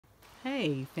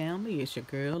Hey family, it's your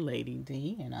girl Lady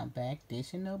D, and I'm back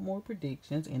dishing up more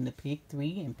predictions in the Pick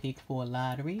 3 and Pick 4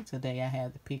 lottery. Today I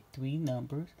have the Pick 3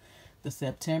 numbers, the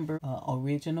September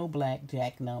original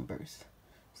blackjack numbers.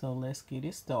 So let's get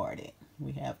it started.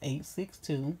 We have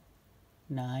 862,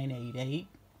 988,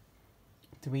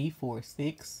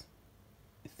 346,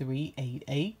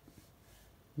 388,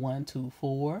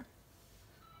 124,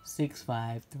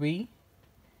 653,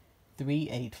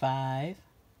 385,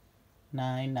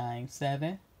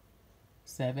 997,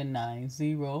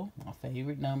 790, my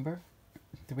favorite number,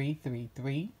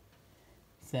 333,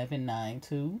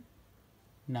 792,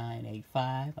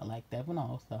 985, I like that one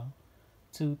also,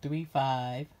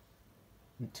 235,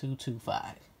 and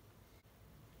 225.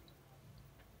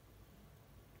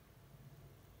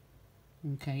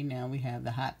 Okay, now we have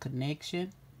the hot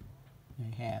connection.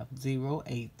 We have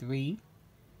 083.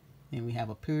 Then we have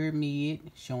a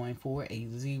pyramid showing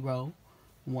 480,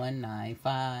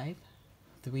 195,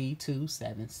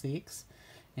 3276.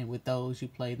 And with those, you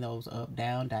play those up,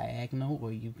 down, diagonal,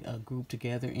 or you group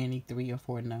together any 3 or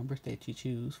 4 numbers that you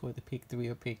choose for the Pick 3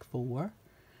 or Pick 4.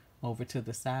 Over to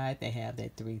the side, they have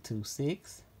that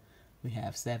 326. We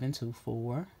have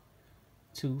 724,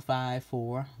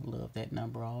 254. Love that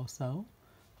number also.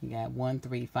 We got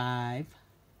 135,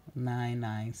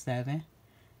 997.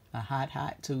 A hot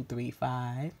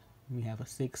 235. We have a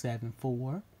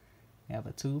 674. We have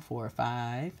a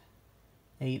 245,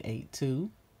 882,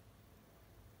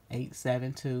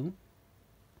 872,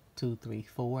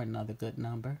 234, another good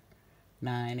number,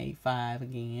 985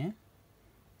 again.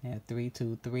 We have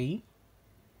 323,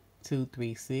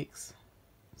 236,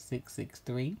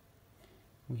 663.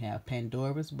 We have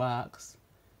Pandora's Box.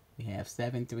 We have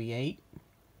 738,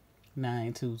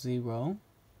 920,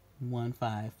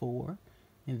 154.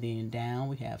 And then down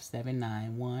we have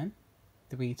 791,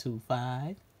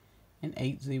 325, and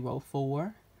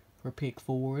 804. For Pick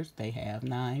 4s, they have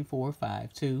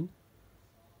 9452,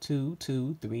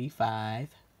 2235,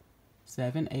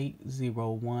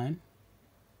 7801,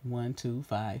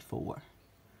 1254.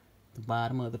 The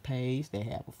bottom of the page, they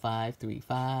have a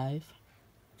 535.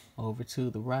 Over to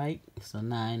the right, it's a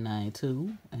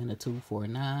 992 and a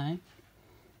 249.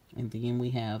 And then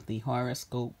we have the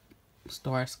horoscope,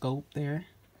 star scope there.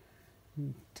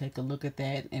 Take a look at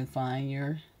that and find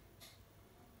your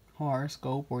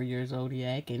horoscope or your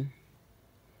zodiac and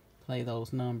play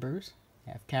those numbers.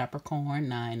 Have Capricorn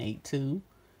 982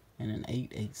 and an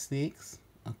 886.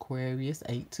 Aquarius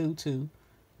 822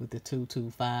 with the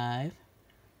 225.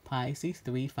 Pisces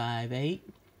 358,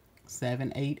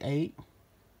 788.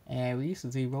 Aries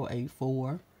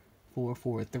 084,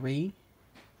 443.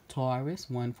 Taurus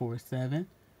 147,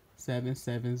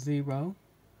 770.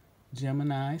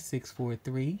 Gemini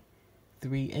 643,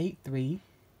 383.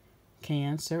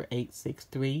 Cancer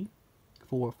 863,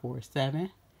 447.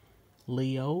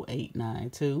 Leo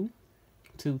 892,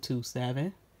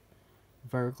 227.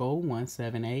 Virgo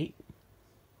 178,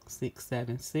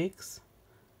 676.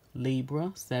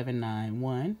 Libra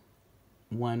 791,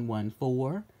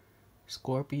 114.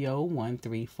 Scorpio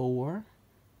 134,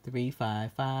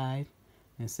 355.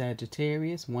 And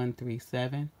Sagittarius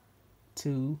 137,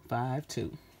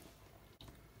 252.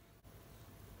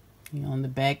 On the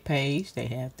back page, they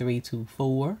have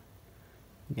 324.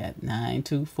 We got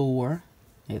 924.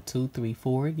 At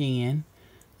 234 again.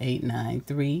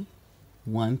 893,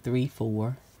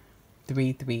 134,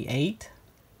 338,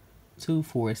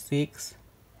 246,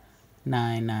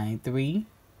 993,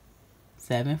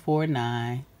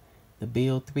 749. The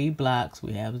bill 3 blocks,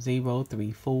 we have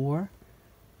 034,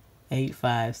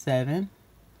 857,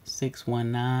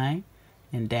 619.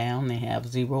 And down they have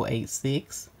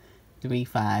 086,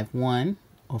 351,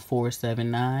 or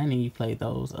 479. And you play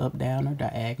those up, down, or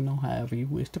diagonal, however you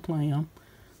wish to play them.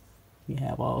 You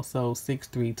have also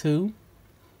 632,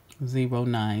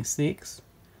 096,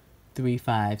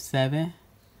 357,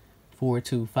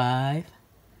 425,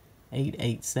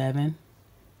 887,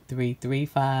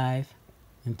 335,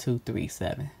 and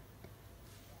 237.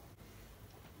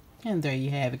 And there you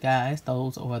have it, guys.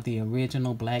 Those are the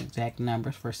original blackjack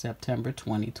numbers for September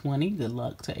 2020. Good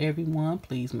luck to everyone.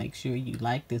 Please make sure you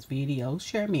like this video.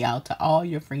 Share me out to all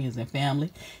your friends and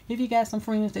family. If you got some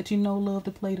friends that you know love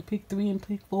to play the Pick 3 and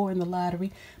Pick 4 in the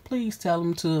lottery, please tell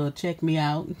them to check me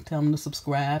out. Tell them to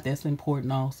subscribe. That's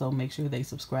important also. Make sure they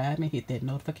subscribe and hit that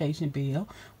notification bell.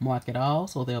 Mark it all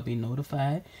so they'll be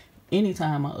notified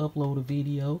anytime I upload a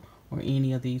video or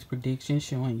any of these predictions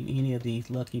showing you any of these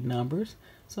lucky numbers.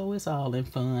 So it's all in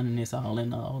fun, and it's all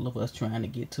in all of us trying to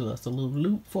get to us a little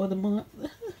loot for the month.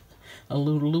 A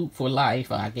little loot for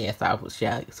life, I guess I would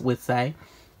say.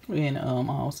 And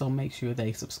also make sure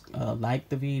they like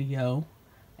the video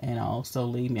And also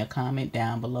leave me a comment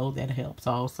down below. That helps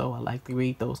also. I like to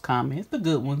read those comments, the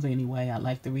good ones anyway. I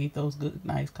like to read those good,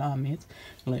 nice comments.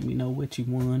 Let me know what you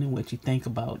won and what you think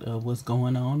about what's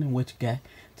going on and what you got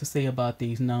to say about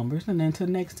these numbers. And until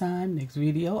next time, next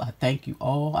video, I thank you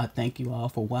all. I thank you all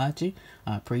for watching.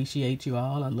 I appreciate you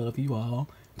all. I love you all.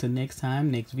 Till next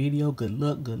time, next video, good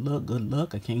luck, good luck, good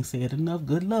luck. I can't say it enough.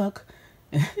 Good luck.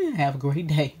 Have a great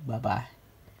day. Bye-bye.